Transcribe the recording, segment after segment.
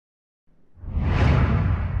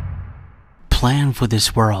plan for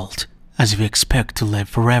this world as if you expect to live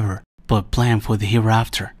forever, but plan for the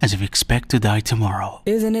hereafter as if you expect to die tomorrow.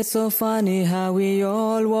 Isn't it so funny how we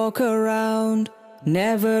all walk around,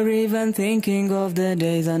 never even thinking of the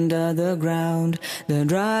days under the ground? The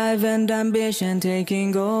drive and ambition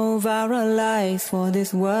taking over our lives. For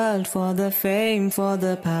this world, for the fame, for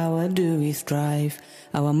the power do we strive.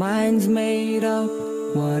 Our minds made up,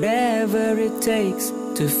 whatever it takes,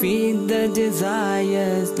 to feed the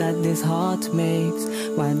desires that this heart makes.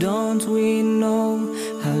 Why don't we know?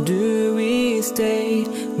 How do we stay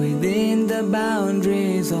within the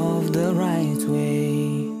boundaries of the right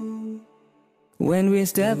way? When we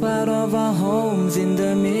step out of our homes in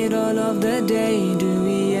the middle of the day, do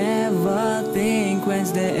we ever think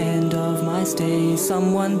when's the end of my stay?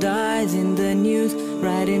 Someone dies in the news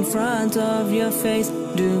right in front of your face.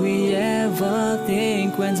 Do we ever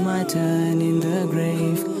think when's my turn in the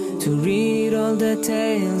grave? To read all the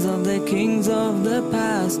tales of the kings of the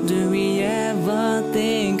past, do we ever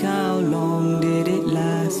think how long did it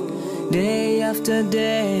last? Day after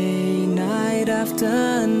day, night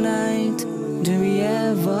after night, do we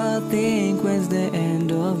ever think when's the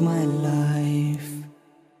end of my life?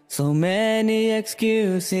 So many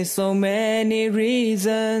excuses, so many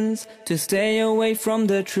reasons to stay away from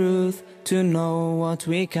the truth, to know what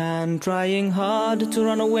we can, trying hard to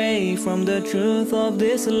run away from the truth of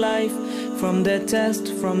this life, from the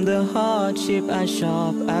test, from the hardship as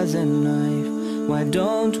sharp as a knife. Why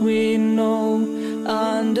don't we know,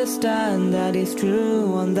 understand that it's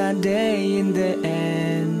true? On that day in the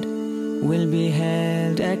end, we'll be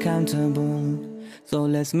held accountable. So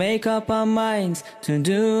let's make up our minds to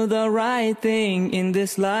do the right thing in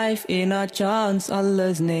this life. In our chants,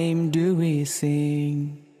 Allah's name do we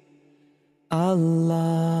sing.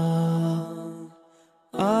 Allah,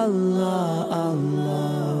 Allah,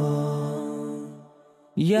 Allah,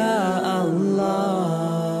 Ya Allah.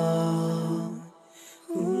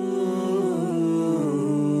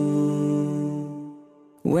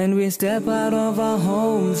 When we step out of our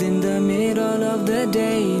homes in the middle of the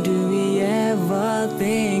day, do we ever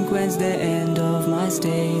think when's the end of my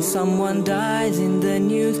stay? Someone dies in the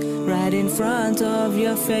news right in front of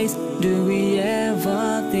your face. Do we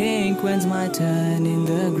ever think when's my turn in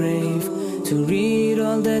the grave? To read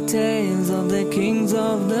all the tales of the kings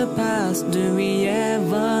of the past, do we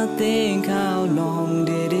ever think how long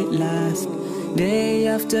did it last? Day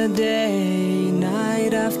after day,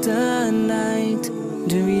 night after night,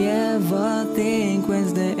 do we ever think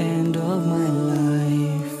when's the end of my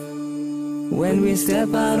life? When we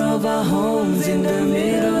step out of our homes in the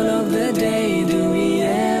middle of the day, do we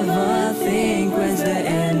ever think when's the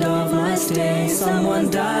end of my stay? Someone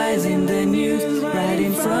dies in the news right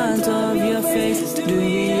in front of your face. Do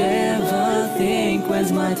we ever think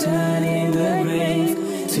when's my turn in the grave?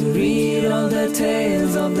 To read all the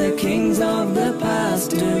tales of the kings of the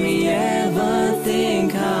past, do we ever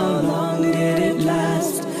think how long did it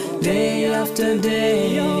last? Day after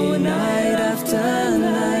day,